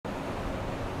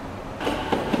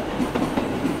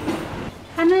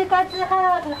カツ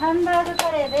ハンバーグ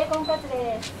カレーベーコンカツ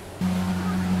です。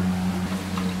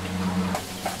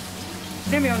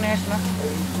レミお願いします。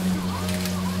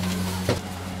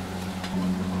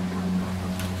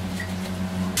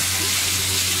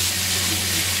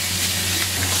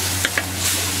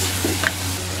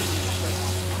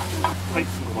はい、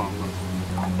5番。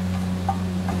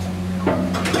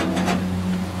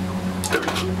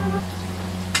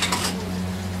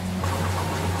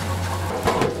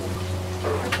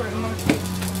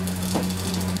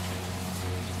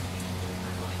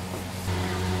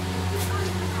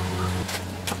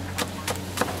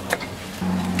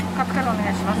カツカレーお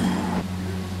願いします。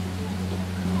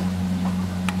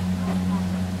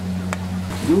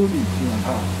料理っていうの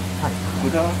は、こ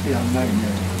だわってやんないね。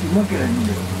うまけりゃいいん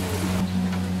だよ。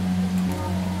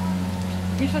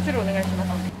味噌汁お願いしま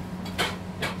す。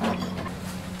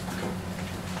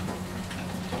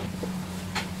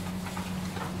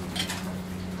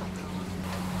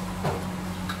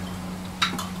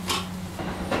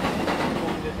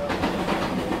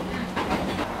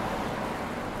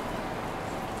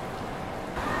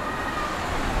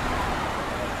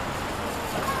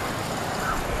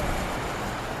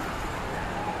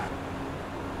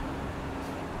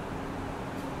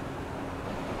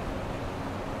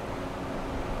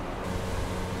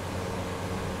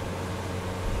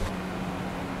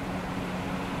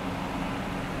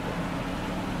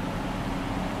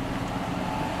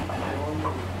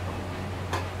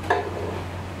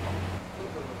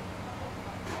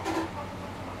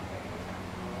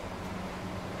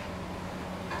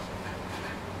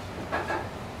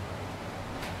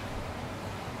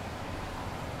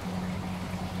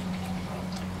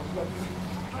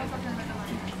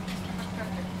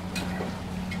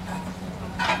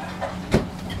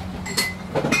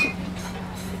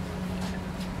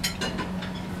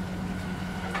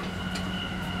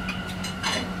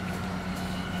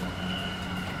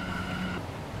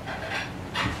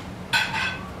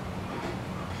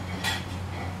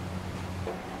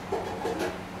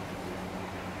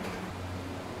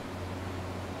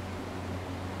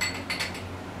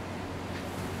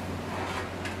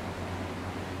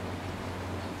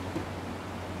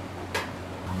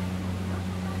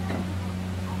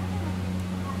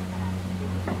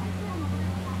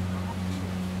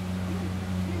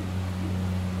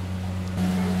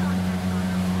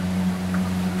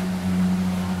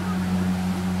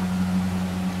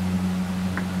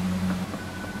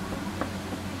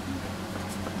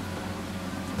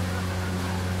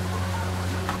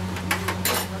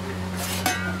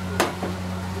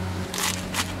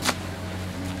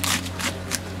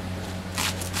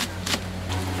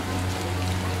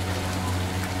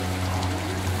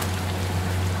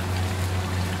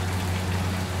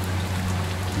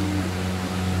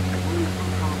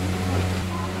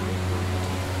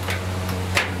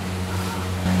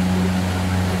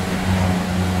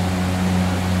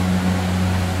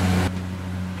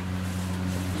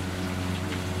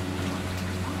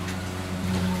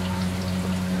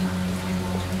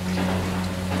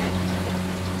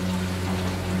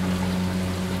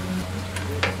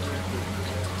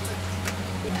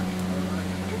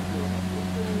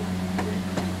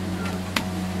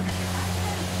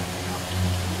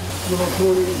この通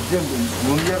り全部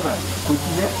飲み屋街、こっち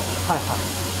ね。はいはい。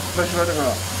昔はだか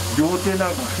ら料亭な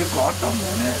んか結構あったんだ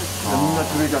よね。みんな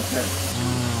潰れちゃって。い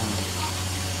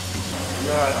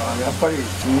ややっぱり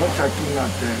すごい借金が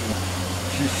あって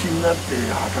必死になって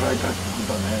働いたってこ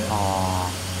とだね。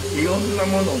いろんな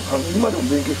ものを今でも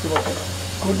勉強してますから。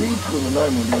これでいいってことな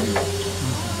いもん料理は。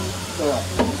だか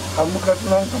らハムカツ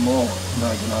なんかも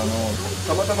なんか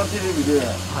たまたまテレビで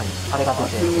あれが出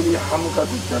て厚切りハムカ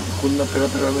ツってやってこんなペラ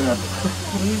ペラになってこ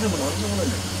れでもなんでもない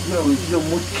んだよ。いやうちで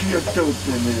思いっきりやっちゃうって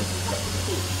ね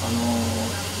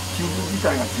チーズ自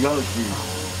体が違うし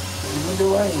自分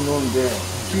でワイン飲んで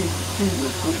チー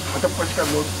ズ片っ端から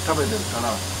食べてるか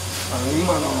ら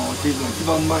今のチーズが一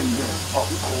番うまいんでこ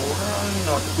れはいい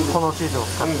なってこのチーズを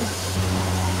使って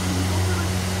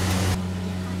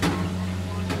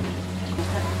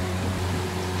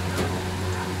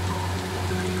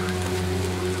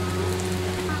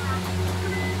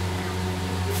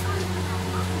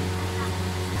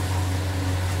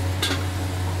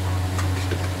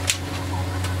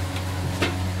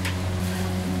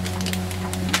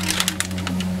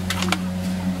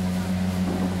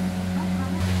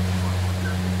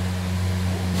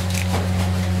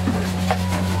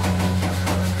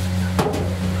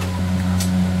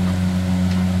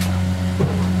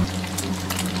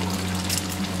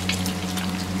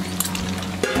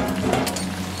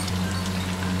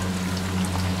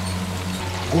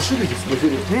5種類です。5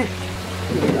種類。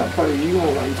やっぱりいい方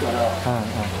がいいから、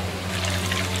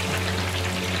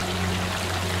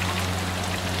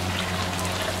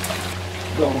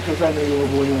お客さんの要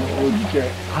望に応じ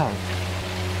て、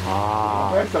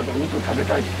林さんともっと食べ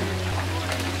たいって。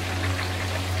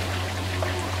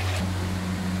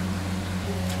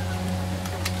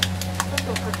ち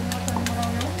ょっと柿沼さんにもら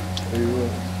うよ。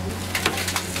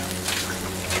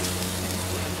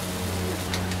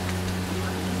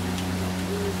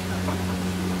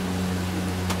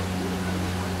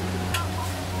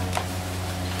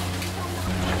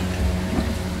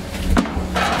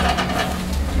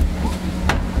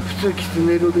普通きつ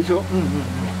ね色でしょ、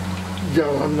じゃあ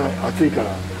上がんない、暑いか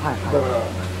ら、だから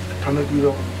たぬき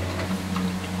色。こ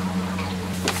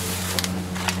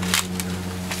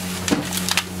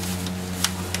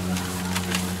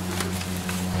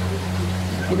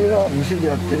れが店で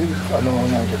やってるなんか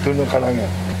鶏の唐揚げ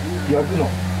焼くの。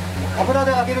油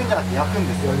で揚げるんじゃなくて焼くん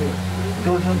ですよね。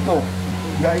そうすると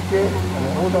焼いてオー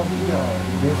ダーするじゃ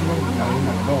電子レンジになるん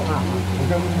だけど、お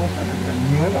客に持った時は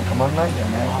匂いがたまんないんだよ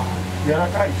ね。柔ら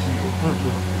かいし、食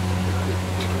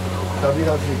べ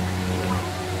やすい。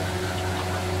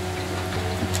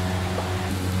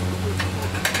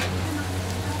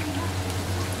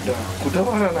だからこだ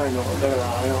わらないの。だから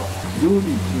料理ってい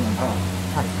うのはさ、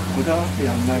こだわって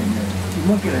やんないね。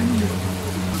うまけりゃいいんだよ。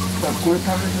だからこれ食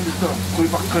べてる人はこれ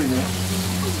ばっかりね、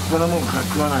他のもの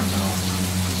食わないから。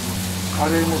カ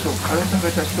レーもそう、カレー食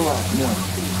べた人はもう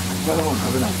他のもの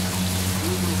食べない。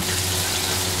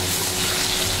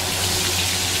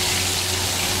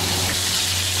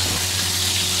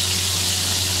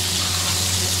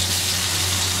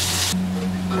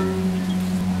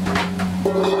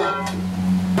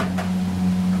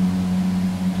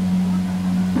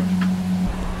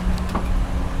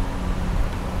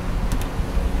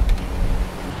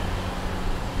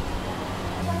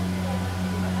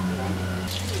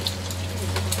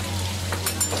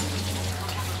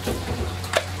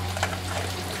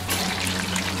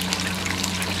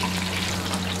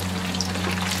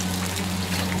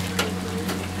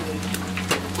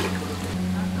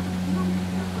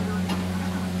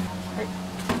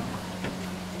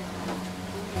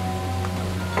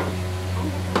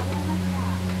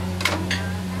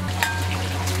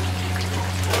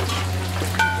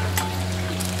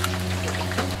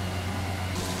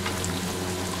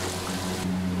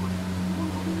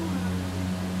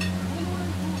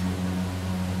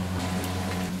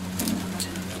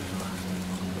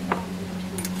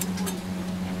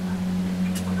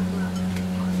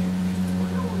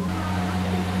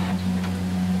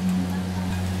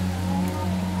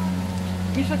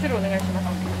味噌汁お願いします。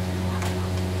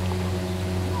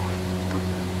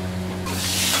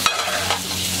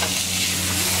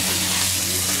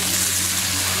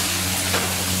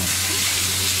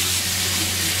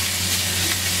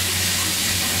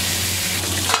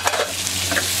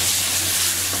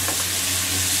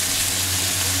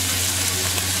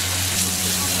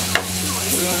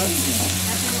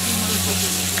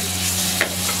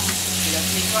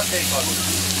焼肉はテイクアウト。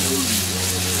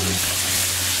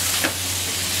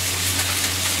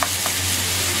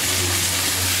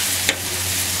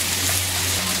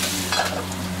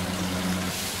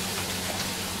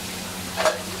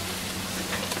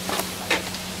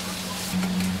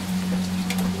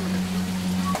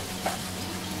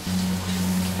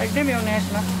はい、デミお願い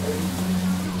します。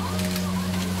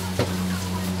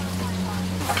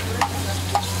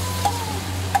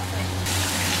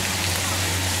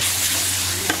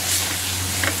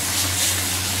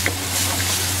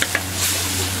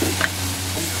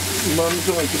今味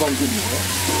噌が一番いいんだよ。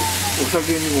お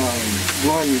酒にも合う、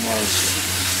ご飯にも合うし。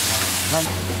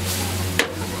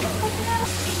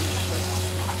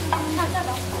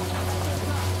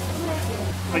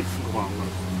はい、5番。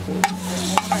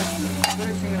ド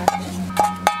レッシングなし。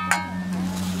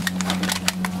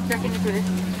焼肉です。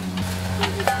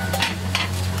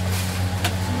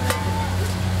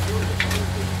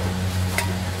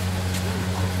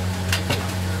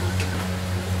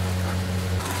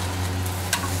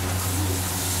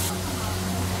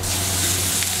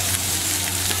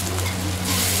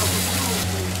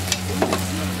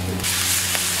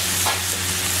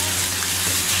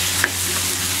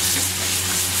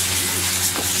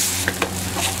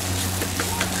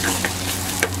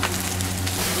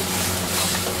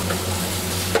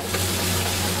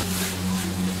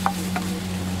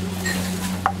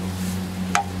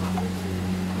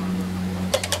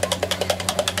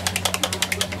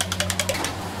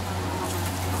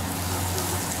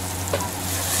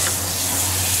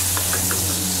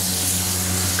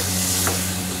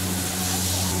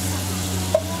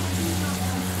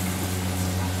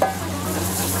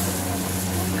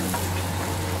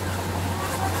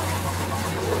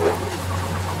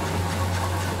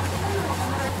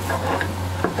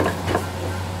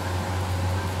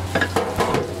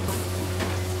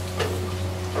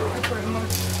これうまみ。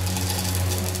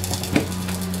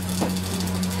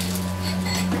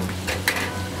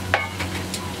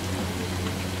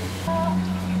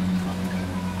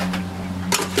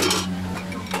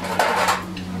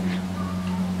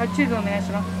はい、チーズお願い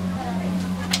します。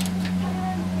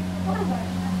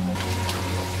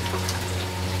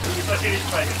味噌汁一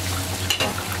杯です。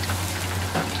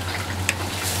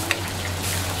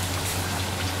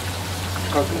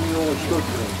角煮を一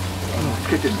つつ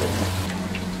けてみたいな。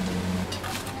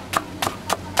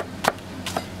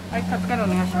はい、カツカレーお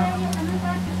願いします。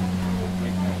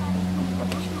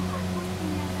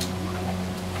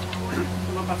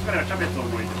このカツカレーはキャベツを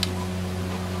置いて。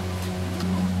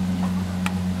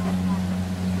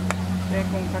ベー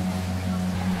コンカツ。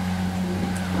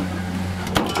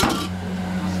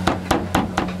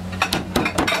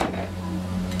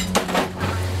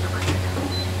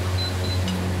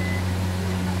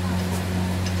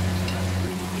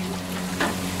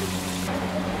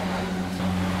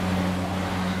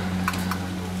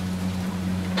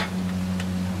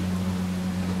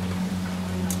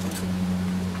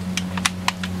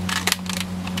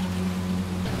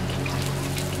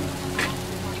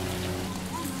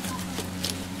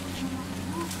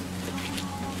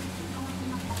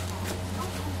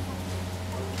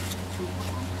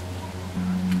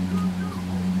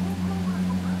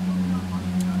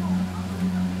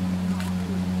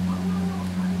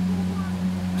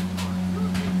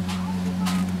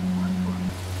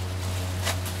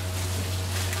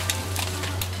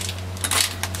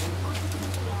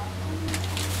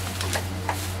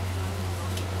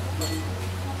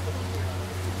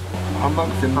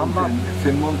ハンバーグ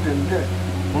専門店で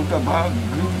本当はバーグ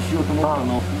にしようと思った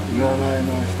の。占いの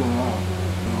人が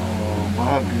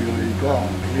バーグよりか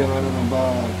ひらがなのバ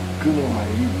ーグの方がい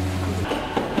いってことで。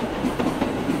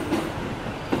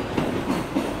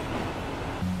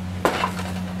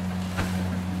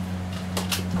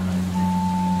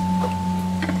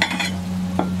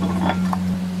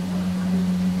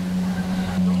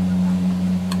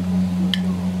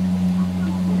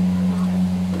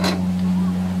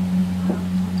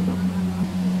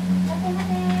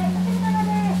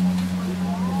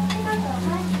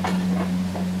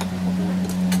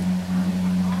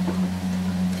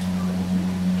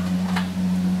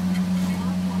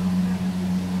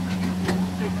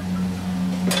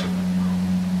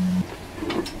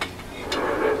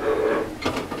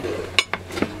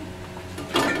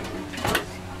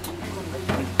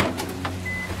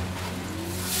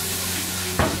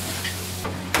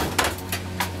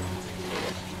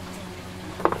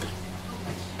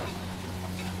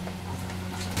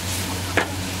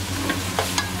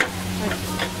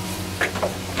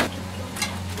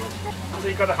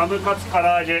追加でハムカツ唐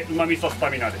揚げうまみそスタ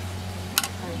ミナです。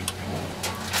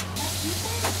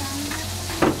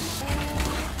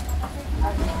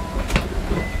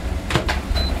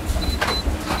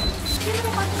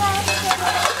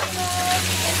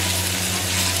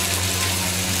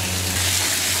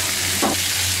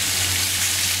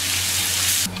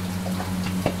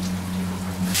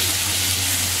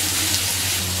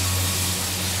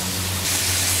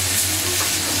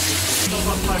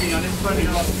スタミナです。スタミ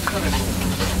ナは2日です。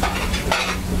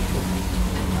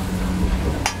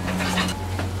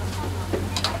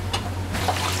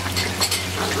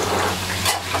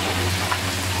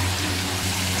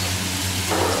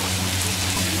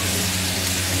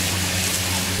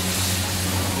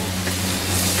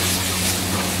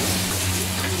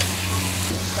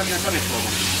スタミナキャベツを持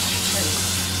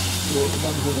って。な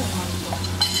るほど。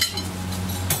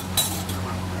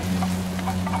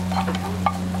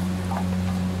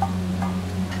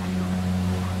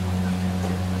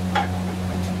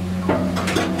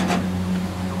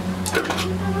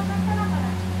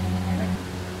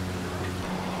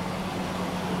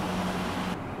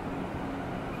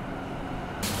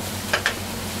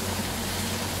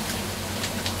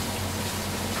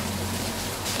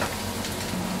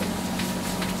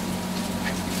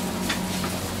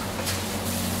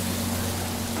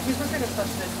味噌汁2つで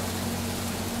す。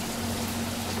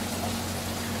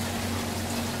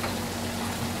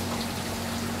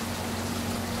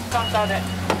カウンターで。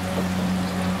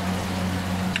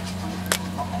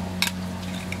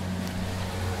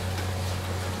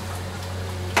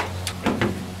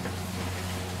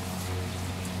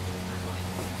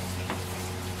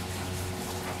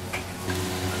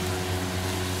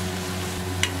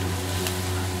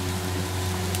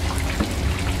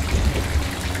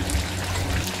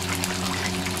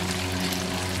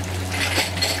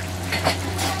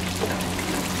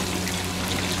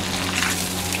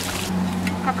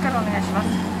カツカレーお願いしま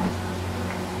す。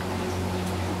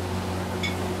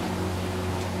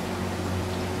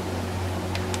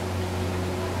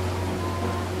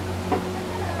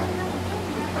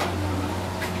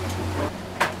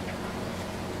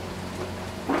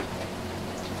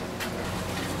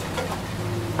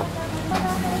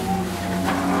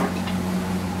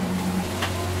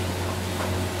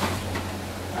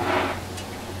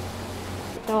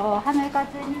ハムカ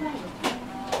ツ2枚ですね。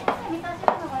味噌汁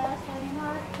のご用意しており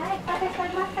ます。はい、お待たせして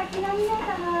おります。先の2名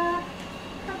様、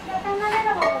こちら3枚目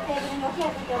の方をテーブルにお冷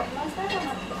やしております。どうぞお待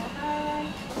ちくだ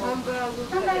さい。ハンバーグ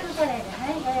ハンバーグカレーで、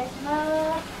はい、ご用意しま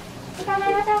す。時間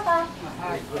参りましょうか。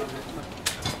はい。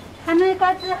ハム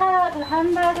カツハーフハ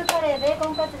ンバーグカレーベーコ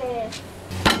ンカツです。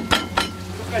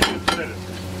使い取れる。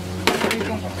ベー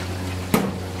コンカツ。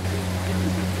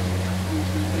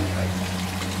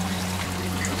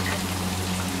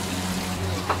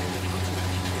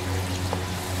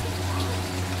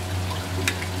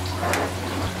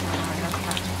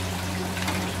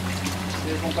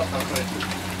ベーコンカツはこれ。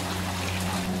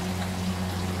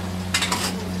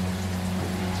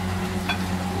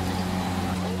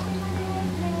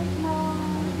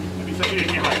味噌汁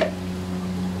2杯。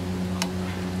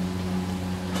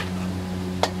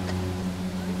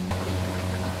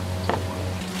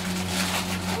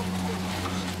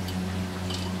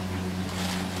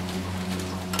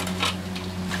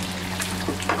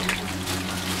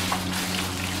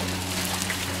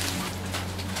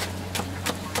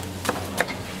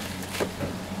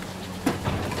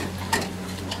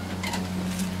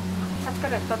カツカ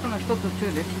レー2つの1つ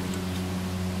中です。